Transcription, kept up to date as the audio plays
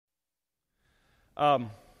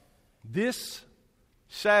This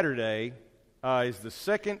Saturday is the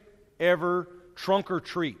second ever Trunk or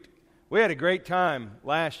Treat. We had a great time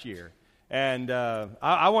last year, and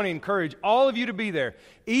I want to encourage all of you to be there.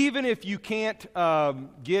 Even if you can't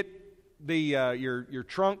get your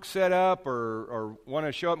trunk set up or want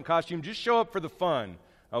to show up in costume, just show up for the fun,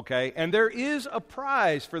 okay? And there is a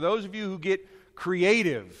prize for those of you who get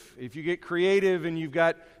creative. If you get creative and you've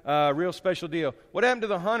got a real special deal. What happened to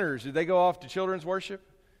the hunters? Did they go off to children's worship?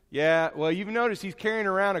 Yeah, well, you've noticed he's carrying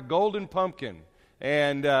around a golden pumpkin,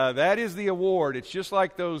 and that is the award. It's just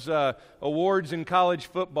like those awards in college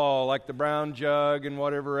football, like the brown jug and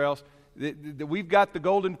whatever else. We've got the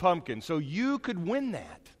golden pumpkin, so you could win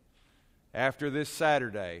that after this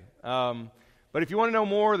Saturday. But if you want to know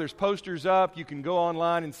more, there's posters up. You can go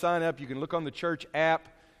online and sign up. You can look on the church app,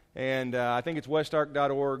 and I think it's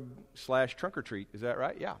westark.org/trunkortreat. Is that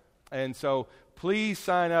right? Yeah. And so please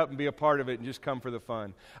sign up and be a part of it and just come for the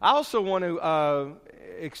fun. I also want to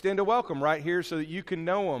extend a welcome right here so that you can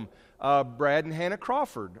know them. Brad and Hannah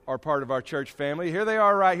Crawford are part of our church family. Here they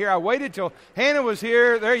are right here. I waited till Hannah was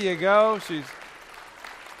here. There you go.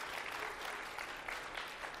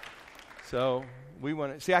 So we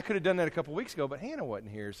want to see. I could have done that a couple weeks ago, but Hannah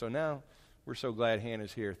wasn't here. So now we're so glad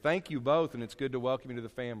Hannah's here. Thank you both, and it's good to welcome you to the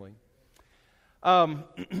family.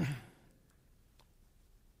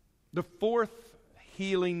 The fourth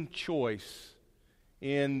healing choice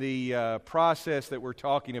in the process that we're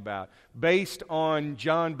talking about, based on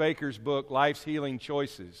John Baker's book, Life's Healing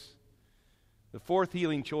Choices, the fourth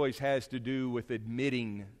healing choice has to do with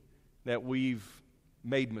admitting that we've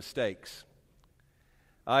made mistakes.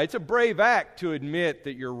 It's a brave act to admit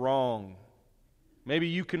that you're wrong. Maybe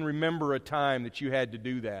you can remember a time that you had to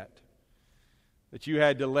do that you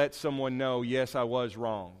had to let someone know, yes, I was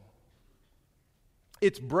wrong.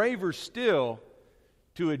 It's braver still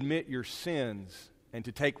to admit your sins and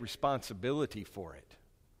to take responsibility for it.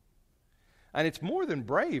 And it's more than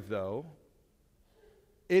brave, though.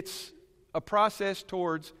 It's a process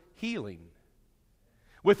towards healing.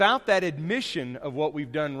 Without that admission of what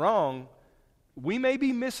we've done wrong, we may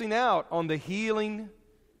be missing out on the healing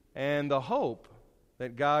and the hope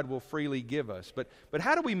that God will freely give us. But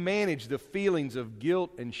how do we manage the feelings of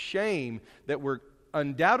guilt and shame that we're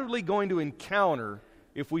undoubtedly going to encounter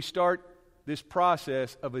if we start this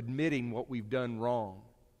process of admitting what we've done wrong?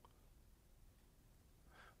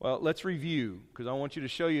 Well, let's review, because I want you to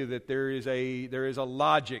show you that there is a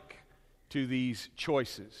logic to these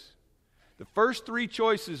choices. The first three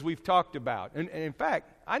choices we've talked about, and in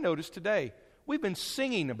fact, I noticed today, we've been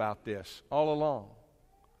singing about this all along.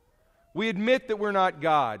 We admit that we're not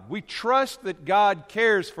God. We trust that God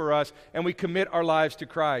cares for us, and we commit our lives to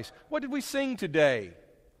Christ. What did we sing today?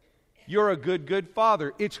 You're a good, good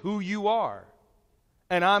Father. It's who you are.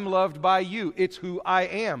 And I'm loved by you. It's who I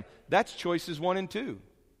am. That's choices 1 and 2.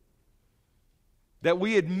 That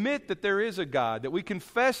we admit that there is a God, that we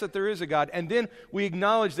confess that there is a God, and then we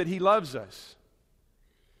acknowledge that He loves us.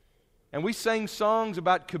 And we sang songs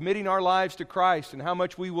about committing our lives to Christ and how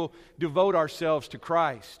much we will devote ourselves to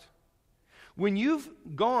Christ. When you've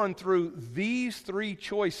gone through these three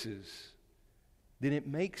choices, then it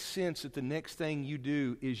makes sense that the next thing you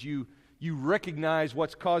do is you recognize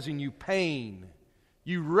what's causing you pain.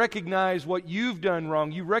 You recognize what you've done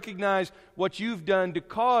wrong. You recognize what you've done to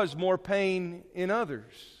cause more pain in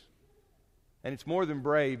others. And it's more than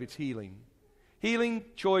brave, it's healing. Healing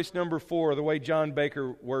choice number 4, the way John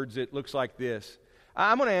Baker words it, looks like this.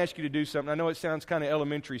 I'm going to ask you to do something. I know it sounds kind of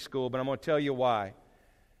elementary school, but I'm going to tell you why.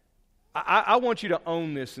 I want you to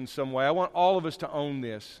own this in some way. I want all of us to own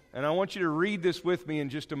this. And I want you to read this with me in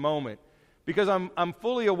just a moment. Because I'm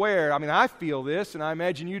fully aware, I feel this, and I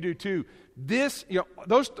imagine you do too. Those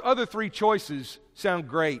other three choices sound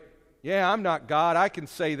great. Yeah, I'm not God. I can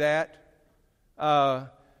say that.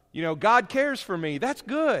 God cares for me. That's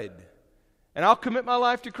good. And I'll commit my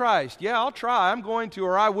life to Christ. Yeah, I'll try. I'm going to,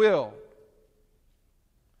 or I will.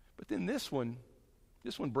 But then this one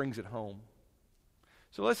brings it home.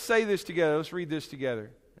 So let's say this together. Let's read this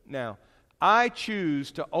together. Now, I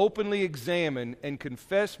choose to openly examine and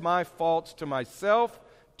confess my faults to myself,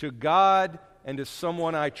 to God, and to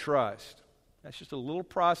someone I trust. That's just a little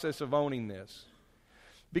process of owning this.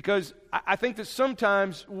 Because I think that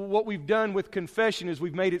sometimes what we've done with confession is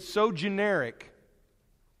we've made it so generic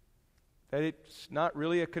that it's not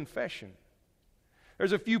really a confession.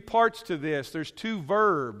 There's a few parts to this. There's 2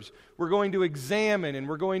 verbs. We're going to examine and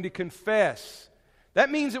we're going to confess. That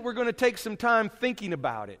means that we're going to take some time thinking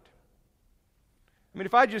about it.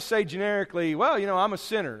 If I just say generically, I'm a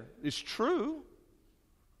sinner, it's true.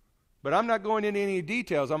 But I'm not going into any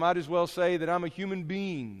details. I might as well say that I'm a human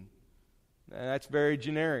being. That's very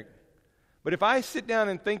generic. But if I sit down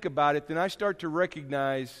and think about it, then I start to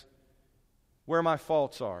recognize where my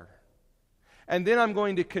faults are. And then I'm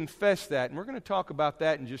going to confess that. And we're going to talk about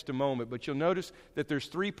that in just a moment. But you'll notice that there's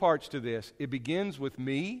three parts to this. It begins with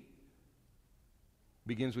me. It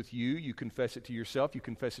begins with you. You confess it to yourself. You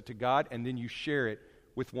confess it to God. And then you share it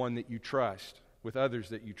with one that you trust, with others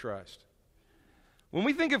that you trust. When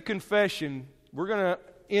we think of confession, we're going to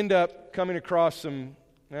end up coming across some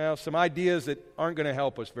ideas that aren't going to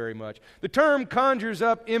help us very much. The term conjures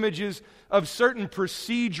up images of certain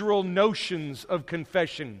procedural notions of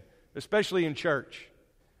confession, especially in church,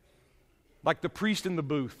 like the priest in the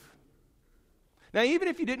booth. Now, even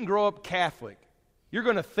if you didn't grow up Catholic, you're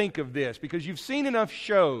going to think of this because you've seen enough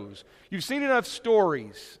shows, you've seen enough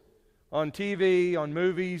stories on TV, on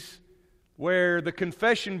movies, where the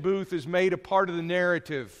confession booth is made a part of the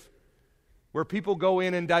narrative, where people go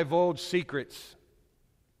in and divulge secrets.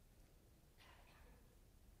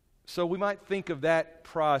 So we might think of that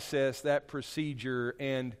process, that procedure,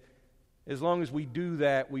 and as long as we do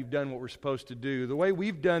that, we've done what we're supposed to do. The way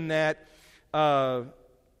we've done that, now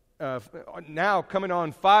coming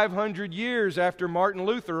on 500 years after Martin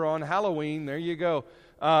Luther on Halloween, there you go,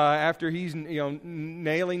 after he's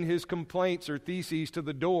nailing his complaints or theses to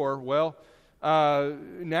the door, well,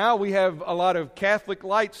 now we have a lot of Catholic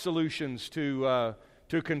light solutions to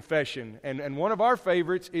confession. And one of our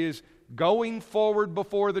favorites is going forward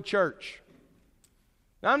before the church.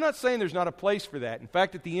 Now, I'm not saying there's not a place for that. In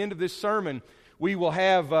fact, at the end of this sermon, we will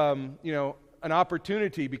have, an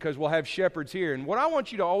opportunity because we'll have shepherds here. And what I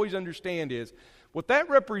want you to always understand is what that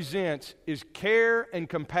represents is care and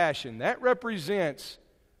compassion. That represents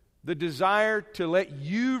the desire to let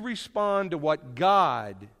you respond to what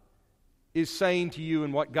God is saying to you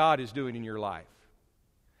and what God is doing in your life.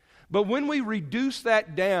 But when we reduce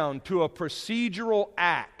that down to a procedural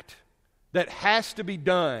act that has to be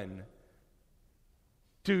done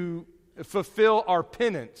to fulfill our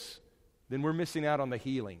penance, then we're missing out on the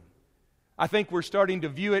healing. I think we're starting to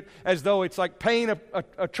view it as though it's like paying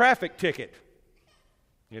a traffic ticket.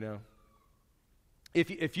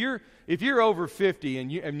 If you're over 50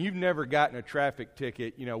 and you've never gotten a traffic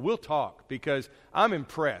ticket, we'll talk because I'm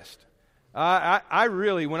impressed. I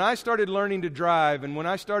really, when I started learning to drive and when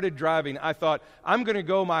I started driving, I thought, I'm going to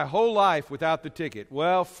go my whole life without the ticket.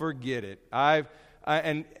 Well, forget it.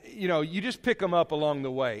 You just pick them up along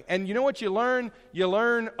the way. And you know what you learn? You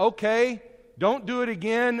learn, okay, don't do it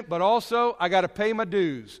again, but also I got to pay my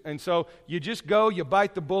dues. And so you just go, you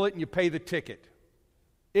bite the bullet, and you pay the ticket.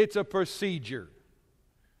 It's a procedure.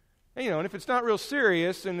 And if it's not real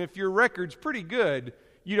serious and if your record's pretty good,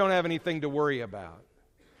 you don't have anything to worry about.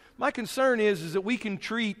 My concern is that we can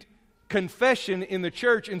treat confession in the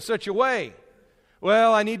church in such a way.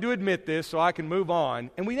 Well, I need to admit this so I can move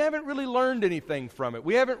on. And we haven't really learned anything from it.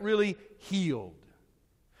 We haven't really healed.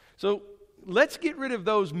 So let's get rid of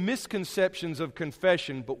those misconceptions of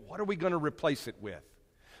confession, but what are we going to replace it with?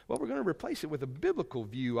 Well, we're going to replace it with a biblical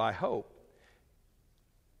view, I hope.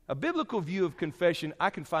 A biblical view of confession, I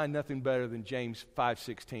can find nothing better than James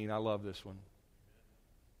 5:16. I love this one.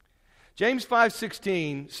 James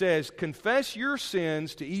 5:16 says, confess your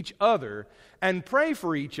sins to each other and pray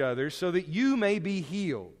for each other so that you may be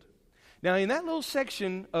healed. Now, in that little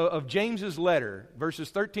section of James's letter, verses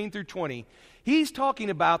 13 through 20, he's talking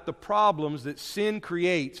about the problems that sin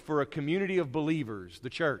creates for a community of believers, the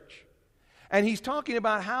church. And he's talking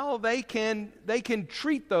about how they can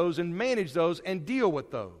treat those and manage those and deal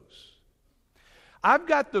with those. I've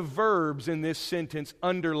got the verbs in this sentence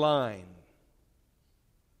underlined.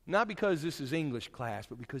 Not because this is English class,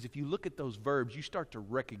 but because if you look at those verbs, you start to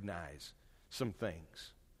recognize some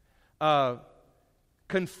things.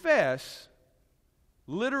 Confess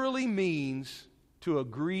literally means to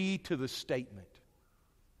agree to the statement.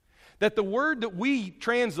 That the word that we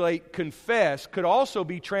translate confess could also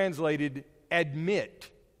be translated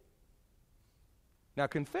admit. Now,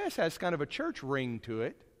 confess has kind of a church ring to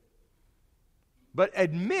it. But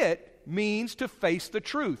admit means to face the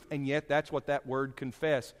truth. And yet that's what that word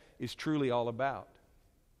confess is truly all about.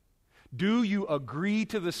 Do you agree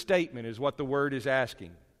to the statement is what the word is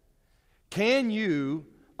asking. Can you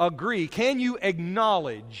agree? Can you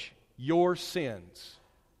acknowledge your sins?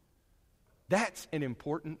 That's an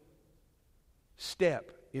important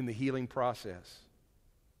step in the healing process.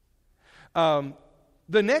 The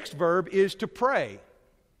next verb is to pray.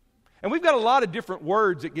 And we've got a lot of different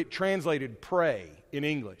words that get translated pray in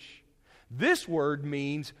English. This word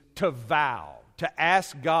means to vow, to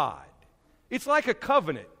ask God. It's like a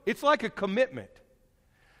covenant. It's like a commitment.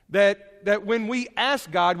 That when we ask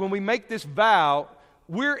God, when we make this vow,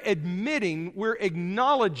 we're admitting, we're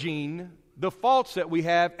acknowledging the faults that we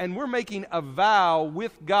have, and we're making a vow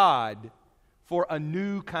with God for a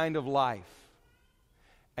new kind of life.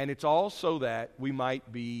 And it's all so that we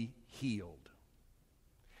might be healed.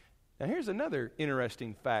 Now here's another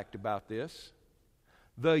interesting fact about this.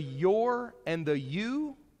 The your and the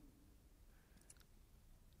you,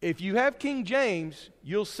 if you have King James,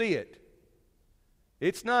 you'll see it.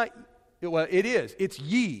 It's not, well, it is. It's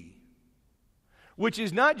ye, which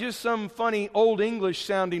is not just some funny Old English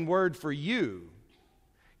sounding word for you.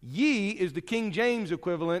 Ye is the King James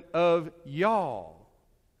equivalent of y'all.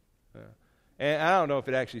 And I don't know if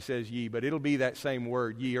it actually says ye, but it'll be that same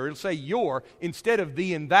word, ye, or it'll say your instead of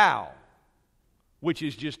thee and thou, which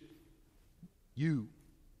is just you,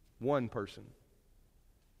 one person.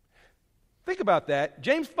 Think about that.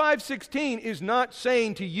 James 5:16 is not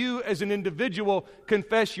saying to you as an individual,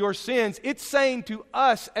 confess your sins. It's saying to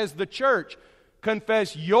us as the church,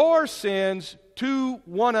 confess your sins to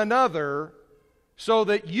one another so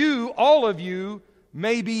that you, all of you,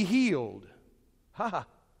 may be healed. Ha!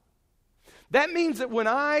 That means that when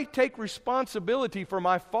I take responsibility for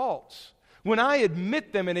my faults, when I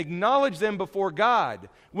admit them and acknowledge them before God,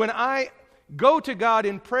 when I go to God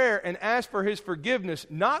in prayer and ask for His forgiveness,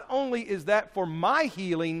 not only is that for my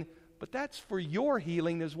healing, but that's for your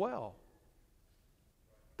healing as well.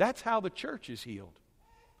 That's how the church is healed.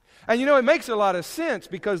 And you know, it makes a lot of sense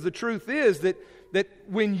because the truth is that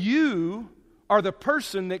when you are the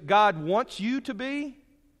person that God wants you to be,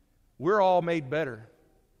 we're all made better.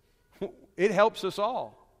 It helps us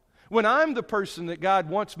all. When I'm the person that God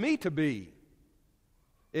wants me to be,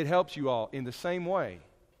 it helps you all in the same way.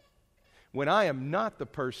 When I am not the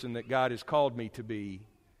person that God has called me to be,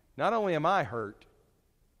 not only am I hurt,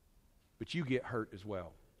 but you get hurt as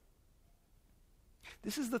well.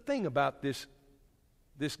 This is the thing about this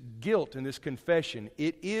guilt and this confession.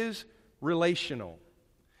 It is relational.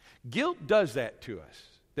 Guilt does that to us.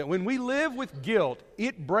 That when we live with guilt,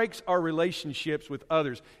 it breaks our relationships with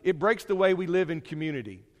others. It breaks the way we live in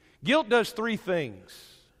community. Guilt does three things.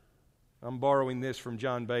 I'm borrowing this from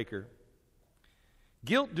John Baker.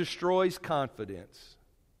 Guilt destroys confidence.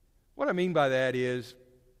 What I mean by that is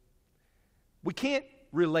we can't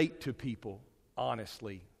relate to people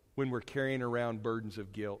honestly when we're carrying around burdens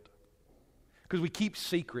of guilt because we keep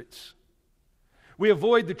secrets. We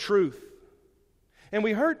avoid the truth. And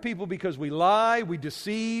we hurt people because we lie, we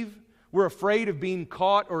deceive, we're afraid of being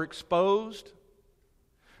caught or exposed.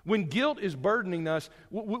 When guilt is burdening us,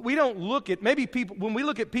 we don't look at, maybe people, when we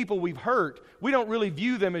look at people we've hurt, we don't really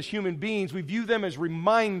view them as human beings. We view them as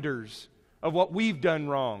reminders of what we've done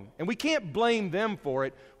wrong. And we can't blame them for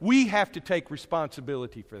it. We have to take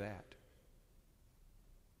responsibility for that.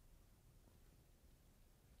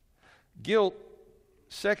 Guilt,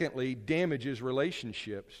 secondly, damages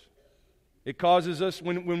relationships. It causes us,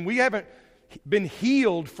 when we haven't been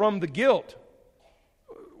healed from the guilt,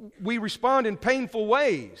 we respond in painful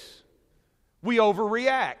ways. We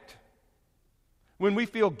overreact. When we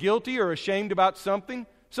feel guilty or ashamed about something,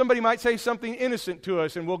 somebody might say something innocent to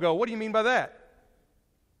us and we'll go, what do you mean by that?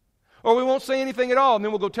 Or we won't say anything at all and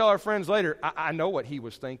then we'll go tell our friends later, I know what he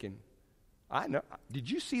was thinking. I know. Did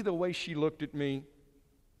you see the way she looked at me?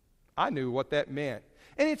 I knew what that meant.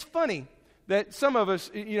 And it's funny that some of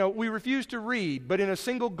us, we refuse to read, but in a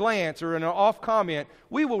single glance or in an off comment,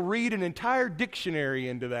 we will read an entire dictionary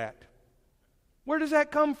into that. Where does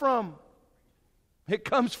that come from? It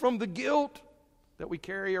comes from the guilt that we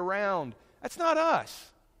carry around. That's not us.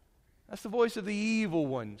 That's the voice of the evil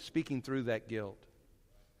one speaking through that guilt.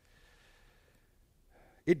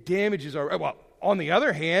 It damages our... Well, on the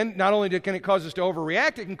other hand, not only can it cause us to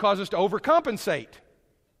overreact, it can cause us to overcompensate.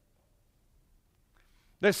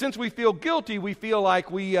 That since we feel guilty, we feel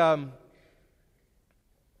like we have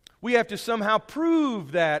to somehow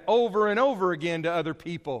prove that over and over again to other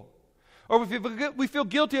people. Or we feel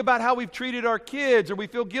guilty about how we've treated our kids, or we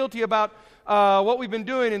feel guilty about what we've been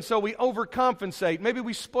doing, and so we overcompensate. Maybe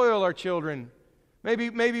we spoil our children.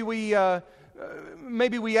 Maybe we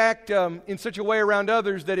act in such a way around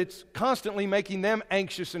others that it's constantly making them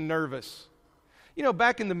anxious and nervous.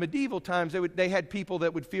 Back in the medieval times, they had people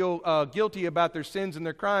that would feel guilty about their sins and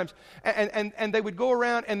their crimes, and they would go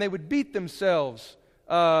around and they would beat themselves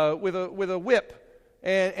with a whip,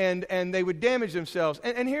 and they would damage themselves.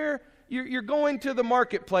 And here you're going to the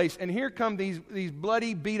marketplace, and here come these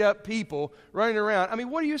bloody, beat-up people running around. I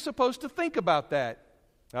mean, what are you supposed to think about that?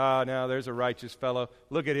 Now there's a righteous fellow.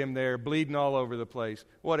 Look at him there, bleeding all over the place.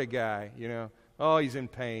 What a guy, Oh, he's in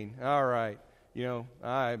pain. All right. He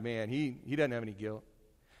doesn't have any guilt.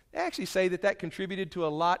 They actually say that contributed to a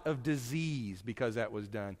lot of disease because that was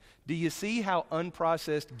done. Do you see how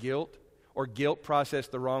unprocessed guilt or guilt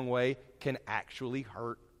processed the wrong way can actually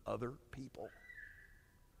hurt other people.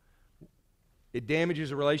 It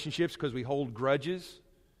damages the relationships because we hold grudges.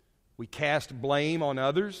 We cast blame on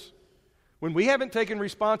others. When we haven't taken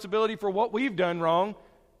responsibility for what we've done wrong,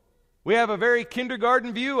 we have a very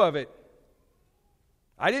kindergarten view of it.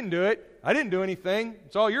 I didn't do it. I didn't do anything.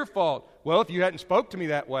 It's all your fault. Well, if you hadn't spoke to me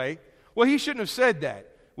that way, well, he shouldn't have said that.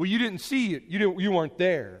 Well, you didn't see it. You weren't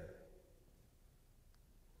there.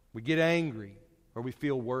 We get angry or we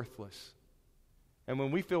feel worthless. And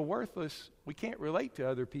when we feel worthless, we can't relate to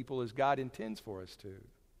other people as God intends for us to.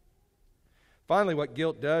 Finally, what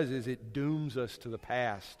guilt does is it dooms us to the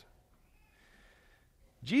past.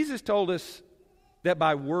 Jesus told us that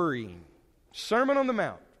by worrying, Sermon on the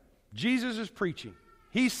Mount, Jesus is preaching.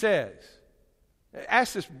 He says,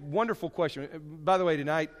 ask this wonderful question. By the way,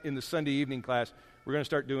 tonight in the Sunday evening class, we're going to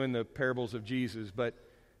start doing the parables of Jesus, but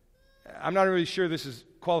I'm not really sure this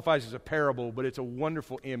qualifies as a parable, but it's a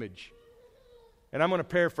wonderful image. And I'm going to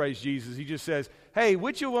paraphrase Jesus. He just says, hey,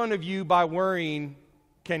 which one of you by worrying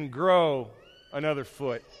can grow another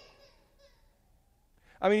foot?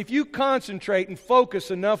 I mean, if you concentrate and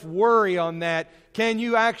focus enough worry on that, can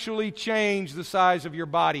you actually change the size of your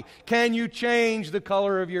body? Can you change the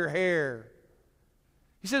color of your hair?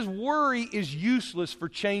 He says worry is useless for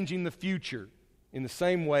changing the future. In the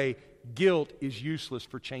same way, guilt is useless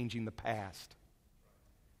for changing the past.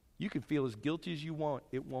 You can feel as guilty as you want.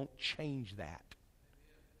 It won't change that.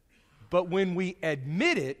 But when we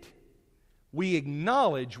admit it, we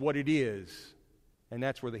acknowledge what it is. And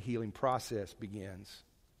that's where the healing process begins.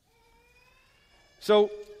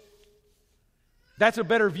 So, that's a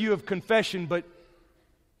better view of confession, but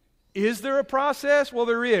is there a process? Well,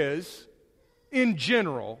 there is, in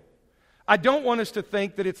general. I don't want us to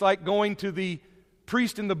think that it's like going to the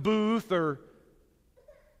priest in the booth or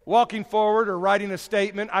walking forward or writing a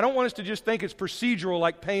statement. I don't want us to just think it's procedural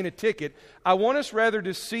like paying a ticket. I want us rather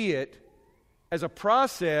to see it as a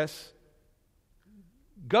process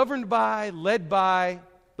governed by, led by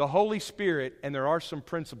the Holy Spirit, and there are some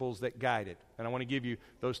principles that guide it. And I want to give you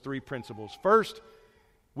those three principles. First,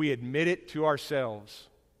 we admit it to ourselves.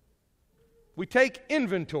 We take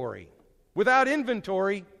inventory. Without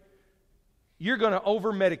inventory, you're going to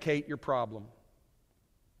over-medicate your problem.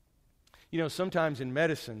 You know, sometimes in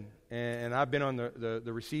medicine, and I've been on the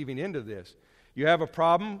receiving end of this, you have a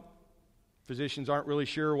problem, physicians aren't really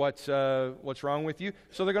sure what's wrong with you,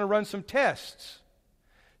 so they're going to run some tests.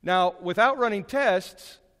 Now, without running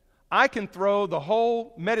tests, I can throw the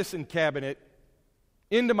whole medicine cabinet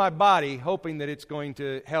into my body hoping that it's going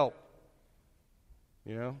to help.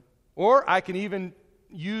 You know? Or I can even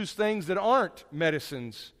use things that aren't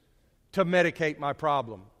medicines to medicate my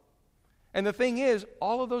problem. And the thing is,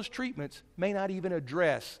 all of those treatments may not even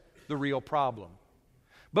address the real problem.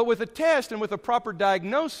 But with a test and with a proper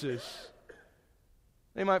diagnosis,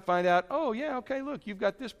 they might find out, oh yeah, okay, look, you've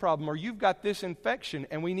got this problem or you've got this infection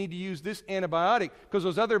and we need to use this antibiotic because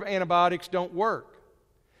those other antibiotics don't work.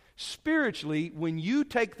 Spiritually, when you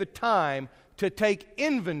take the time to take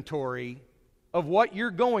inventory of what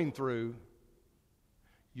you're going through,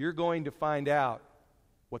 you're going to find out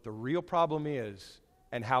what the real problem is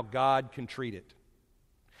and how God can treat it.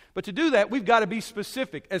 But to do that, we've got to be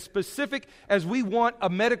specific as we want a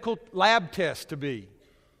medical lab test to be.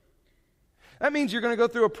 That means you're going to go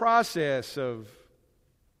through a process of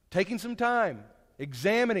taking some time,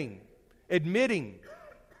 examining, admitting.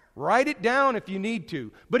 Write it down if you need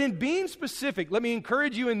to. But in being specific, let me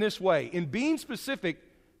encourage you in this way. In being specific,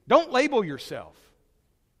 don't label yourself.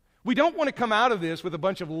 We don't want to come out of this with a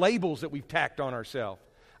bunch of labels that we've tacked on ourselves.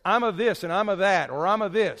 I'm a this and I'm a that, or I'm a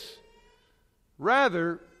this.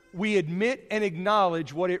 Rather, we admit and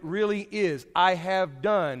acknowledge what it really is. I have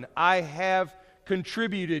done. I have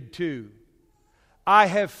contributed to. I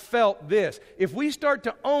have felt this. If we start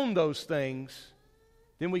to own those things,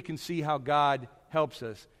 then we can see how God helps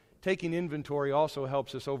us. Taking inventory also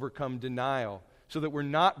helps us overcome denial so that we're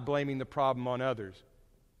not blaming the problem on others.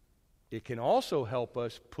 It can also help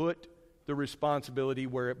us put the responsibility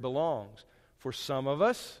where it belongs. For some of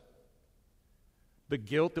us, the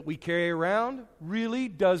guilt that we carry around really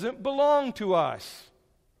doesn't belong to us.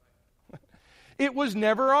 It was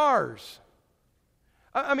never ours.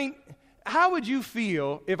 I mean, how would you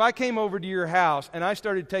feel if I came over to your house and I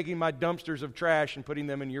started taking my dumpsters of trash and putting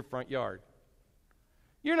them in your front yard?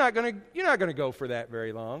 You're not going to go for that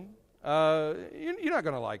very long. You're not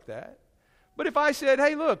going to like that. But if I said,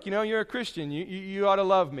 hey, look, you're a Christian. You ought to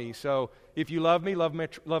love me. So if you love me, love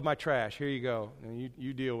my trash. Here you go. And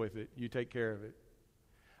you deal with it. You take care of it.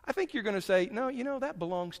 I think you're going to say, no, that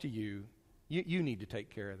belongs to you. You need to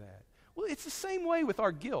take care of that. Well, it's the same way with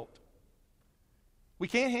our guilt. We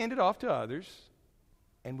can't hand it off to others,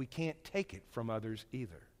 and we can't take it from others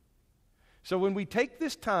either. So when we take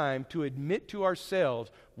this time to admit to ourselves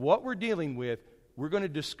what we're dealing with, we're going to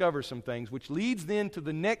discover some things, which leads then to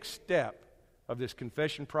the next step of this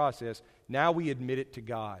confession process. Now we admit it to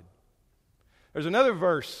God. There's another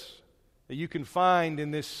verse that you can find in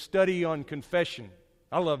this study on confession.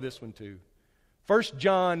 I love this one too. 1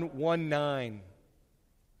 John 1:9.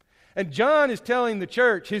 And John is telling the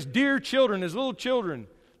church, his dear children, his little children,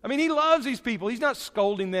 I mean, he loves these people. He's not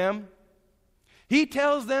scolding them. He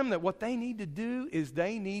tells them that what they need to do is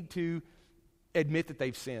they need to admit that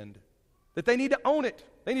they've sinned, that they need to own it.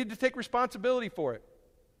 They need to take responsibility for it.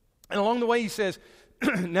 And along the way he says,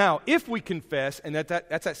 now, if we confess, and that's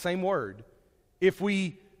that same word, if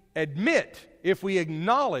we admit, if we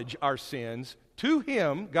acknowledge our sins to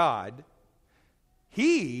Him, God,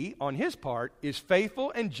 He, on His part, is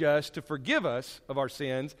faithful and just to forgive us of our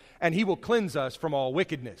sins, and He will cleanse us from all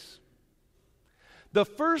wickedness. The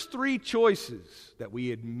first three choices, that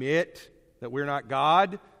we admit that we're not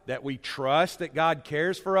God, that we trust that God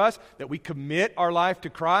cares for us, that we commit our life to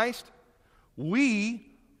Christ, we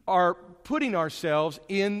are putting ourselves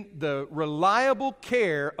in the reliable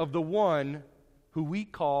care of the one who we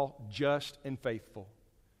call just and faithful.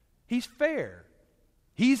 He's fair.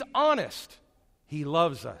 He's honest. He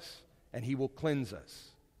loves us, and He will cleanse us.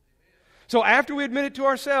 So after we admit it to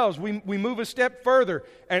ourselves, we move a step further,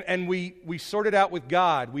 and we sort it out with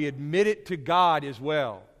God. We admit it to God as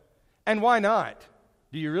well. And why not?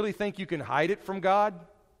 Do you really think you can hide it from God?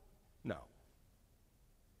 No.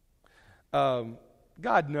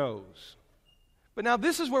 God knows. But now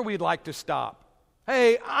this is where we'd like to stop.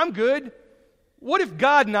 Hey, I'm good. What if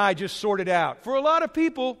God and I just sort it out? For a lot of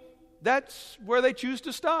people, that's where they choose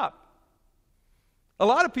to stop. A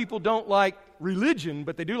lot of people don't like religion,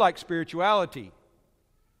 but they do like spirituality.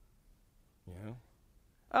 You know,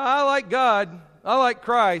 I like God. I like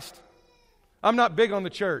Christ. I'm not big on the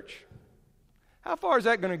church. How far is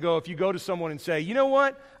that going to go if you go to someone and say, you know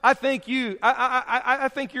what? I think I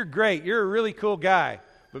think you're great. You're a really cool guy.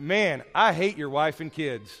 But man, I hate your wife and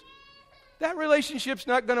kids. That relationship's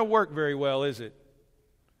not going to work very well, is it?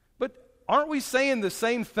 But aren't we saying the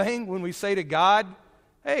same thing when we say to God,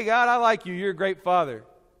 hey, God, I like you. You're a great father.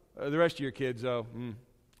 The rest of your kids, though,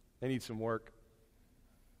 they need some work.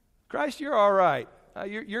 Christ, you're all right.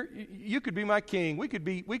 You could be my king. We could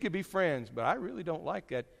be friends, but I really don't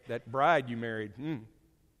like that bride you married.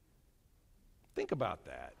 Think about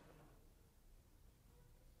that.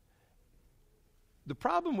 The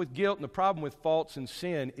problem with guilt and the problem with faults and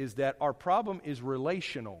sin is that our problem is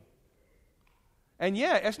relational. And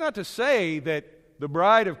yeah, it's not to say that the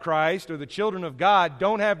bride of Christ or the children of God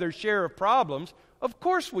don't have their share of problems. Of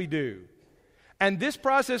course we do. And this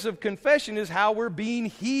process of confession is how we're being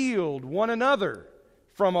healed one another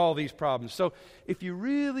from all these problems. So if you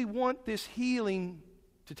really want this healing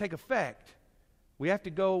to take effect, we have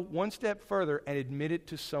to go one step further and admit it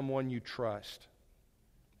to someone you trust.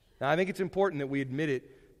 Now, I think it's important that we admit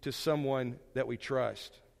it to someone that we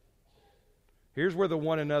trust. Here's where the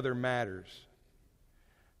one another matters.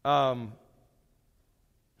 That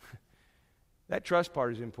trust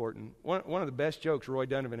part is important. One of the best jokes Roy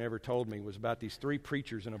Donovan ever told me was about these three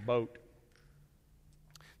preachers in a boat.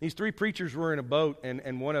 These three preachers were in a boat,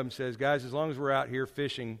 and one of them says, guys, as long as we're out here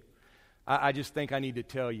fishing, I just think I need to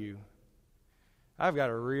tell you, I've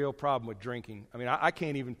got a real problem with drinking. I mean, I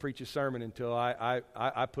can't even preach a sermon until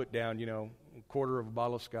I put down, a quarter of a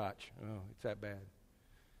bottle of scotch. Oh, it's that bad.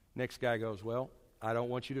 Next guy goes, well, I don't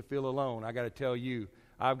want you to feel alone. I got to tell you,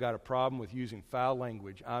 I've got a problem with using foul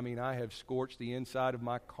language. I mean, I have scorched the inside of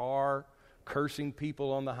my car, cursing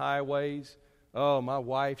people on the highways. Oh, my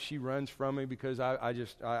wife, she runs from me because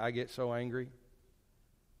I get so angry.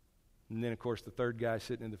 And then, of course, the third guy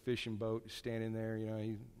sitting in the fishing boat is standing there,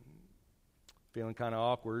 he's feeling kind of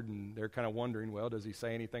awkward, and they're kind of wondering, well, does he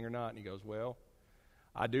say anything or not? And he goes, well,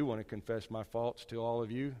 I do want to confess my faults to all of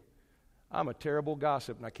you. I'm a terrible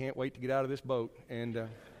gossip, and I can't wait to get out of this boat. And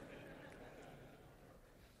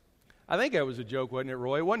I think that was a joke, wasn't it,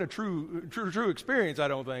 Roy? It wasn't a true experience, I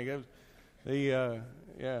don't think. It was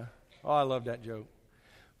yeah. Oh, I love that joke.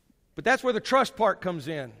 But that's where the trust part comes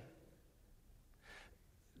in.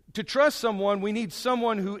 To trust someone, we need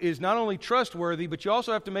someone who is not only trustworthy, but you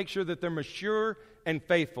also have to make sure that they're mature and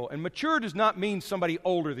faithful. And mature does not mean somebody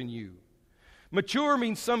older than you. Mature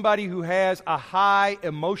means somebody who has a high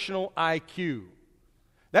emotional IQ.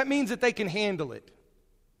 That means that they can handle it.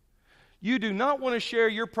 You do not want to share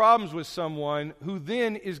your problems with someone who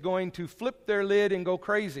then is going to flip their lid and go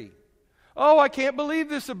crazy. Oh, I can't believe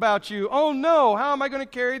this about you. Oh no, how am I going to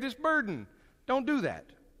carry this burden? Don't do that.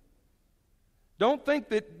 Don't think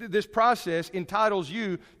that this process entitles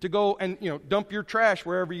you to go and dump your trash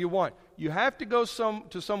wherever you want. You have to go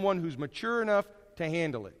to someone who's mature enough to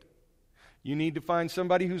handle it. You need to find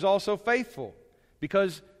somebody who's also faithful,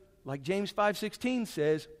 because like James 5:16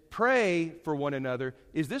 says, pray for one another.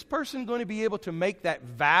 Is this person going to be able to make that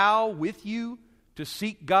vow with you to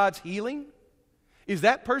seek God's healing? Is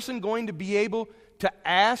that person going to be able to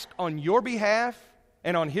ask on your behalf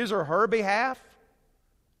and on his or her behalf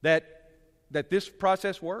that this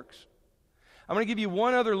process works? I'm going to give you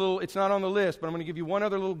one other little, it's not on the list, but I'm going to give you one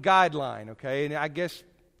other little guideline, okay? And I guess,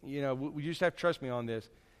 we just have to trust me on this.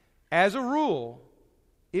 As a rule,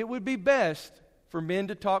 it would be best for men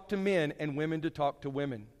to talk to men and women to talk to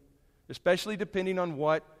women, especially depending on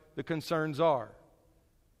what the concerns are.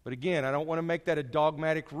 But again, I don't want to make that a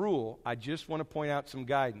dogmatic rule. I just want to point out some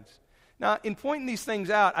guidance. Now, in pointing these things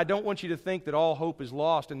out, I don't want you to think that all hope is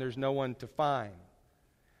lost and there's no one to find.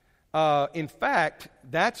 In fact,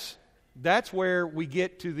 that's where we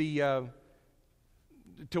get to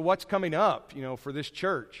to what's coming up, for this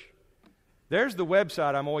church. There's the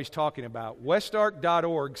website I'm always talking about,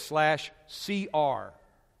 westark.org/CR.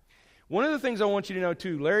 One of the things I want you to know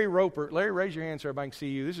too, Larry Roper, Larry, raise your hand so everybody can see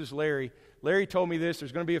you. This is Larry. Larry told me this.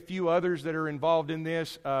 There's going to be a few others that are involved in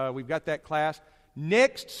this. We've got that class.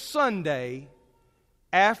 Next Sunday,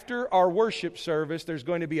 after our worship service, there's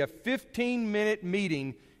going to be a 15-minute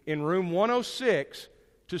meeting in room 106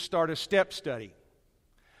 to start a step study.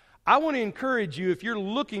 I want to encourage you, if you're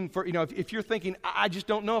looking for, if you're thinking, I just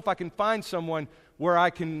don't know if I can find someone where I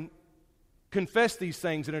can confess these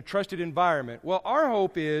things in a trusted environment. Well, our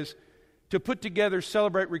hope is to put together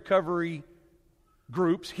Celebrate Recovery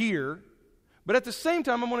groups here. But at the same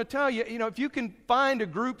time, I want to tell you, if you can find a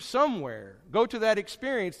group somewhere, go to that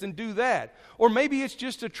experience, then do that. Or maybe it's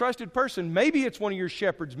just a trusted person. Maybe it's one of your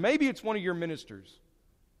shepherds. Maybe it's one of your ministers.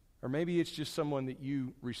 Or maybe it's just someone that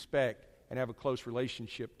you respect and have a close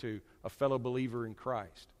relationship to, a fellow believer in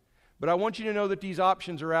Christ. But I want you to know that these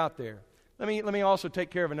options are out there. Let me also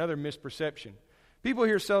take care of another misperception. People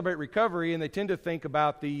hear Celebrate Recovery and they tend to think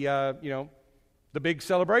about the big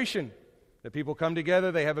celebration. That people come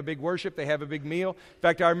together, they have a big worship, they have a big meal. In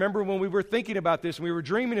fact, I remember when we were thinking about this and we were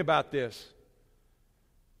dreaming about this,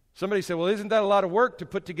 somebody said, well, isn't that a lot of work to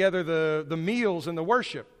put together the meals and the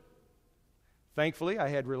worship? Thankfully, I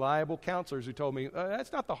had reliable counselors who told me,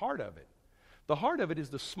 that's not the heart of it. The heart of it is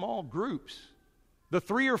the small groups, the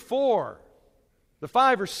 3 or 4, the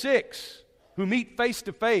 5 or 6 who meet face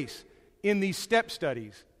to face in these step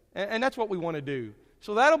studies. And that's what we want to do.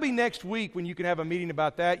 So that'll be next week when you can have a meeting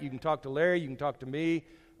about that. You can talk to Larry, you can talk to me,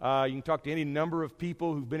 you can talk to any number of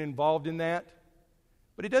people who've been involved in that.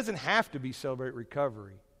 But it doesn't have to be Celebrate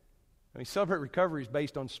Recovery. Celebrate Recovery is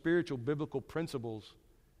based on spiritual biblical principles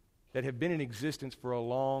that have been in existence for a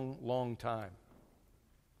long, long time.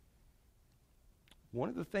 One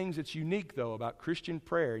of the things that's unique, though, about Christian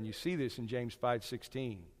prayer, and you see this in James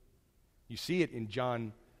 5:16, you see it in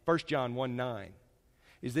 1 John 1:9,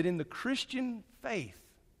 is that in the Christian faith,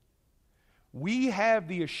 we have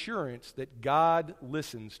the assurance that God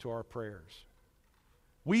listens to our prayers.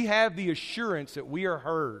 We have the assurance that we are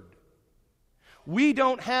heard. We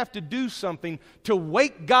don't have to do something to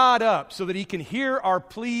wake God up so that He can hear our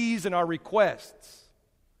pleas and our requests.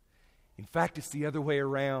 In fact, it's the other way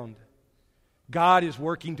around. God is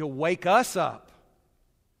working to wake us up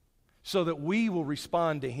so that we will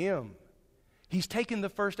respond to Him. He's taken the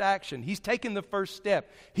first action. He's taken the first step.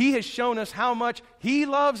 He has shown us how much He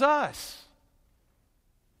loves us.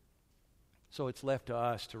 So it's left to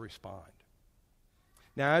us to respond.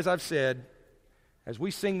 Now, as I've said, as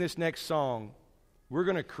we sing this next song, we're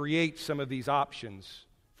going to create some of these options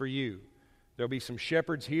for you. There'll be some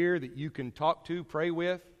shepherds here that you can talk to, pray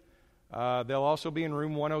with. They'll also be in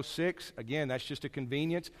room 106. Again, that's just a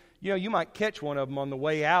convenience. You might catch one of them on the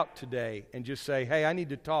way out today and just say, hey, I need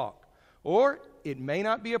to talk. Or it may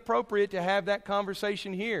not be appropriate to have that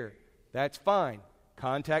conversation here. That's fine.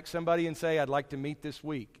 Contact somebody and say, I'd like to meet this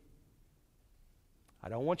week. I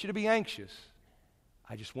don't want you to be anxious.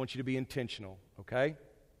 I just want you to be intentional, okay?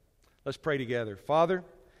 Let's pray together. Father,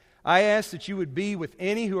 I ask that you would be with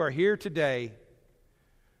any who are here today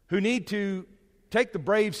who need to take the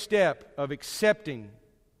brave step of accepting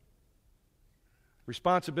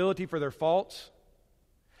responsibility for their faults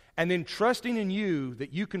and then trusting in you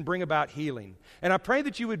that you can bring about healing. And I pray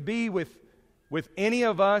that you would be with any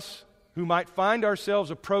of us who might find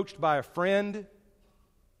ourselves approached by a friend,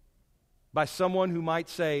 by someone who might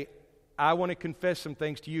say, I want to confess some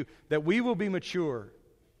things to you, that we will be mature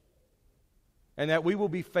and that we will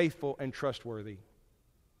be faithful and trustworthy.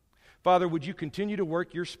 Father, would you continue to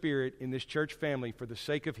work your Spirit in this church family for the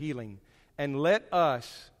sake of healing and let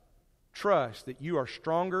us trust that you are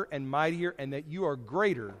stronger and mightier and that you are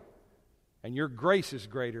greater and your grace is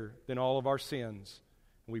greater than all of our sins.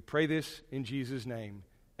 And we pray this in Jesus' name.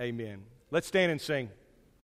 Amen. Let's stand and sing.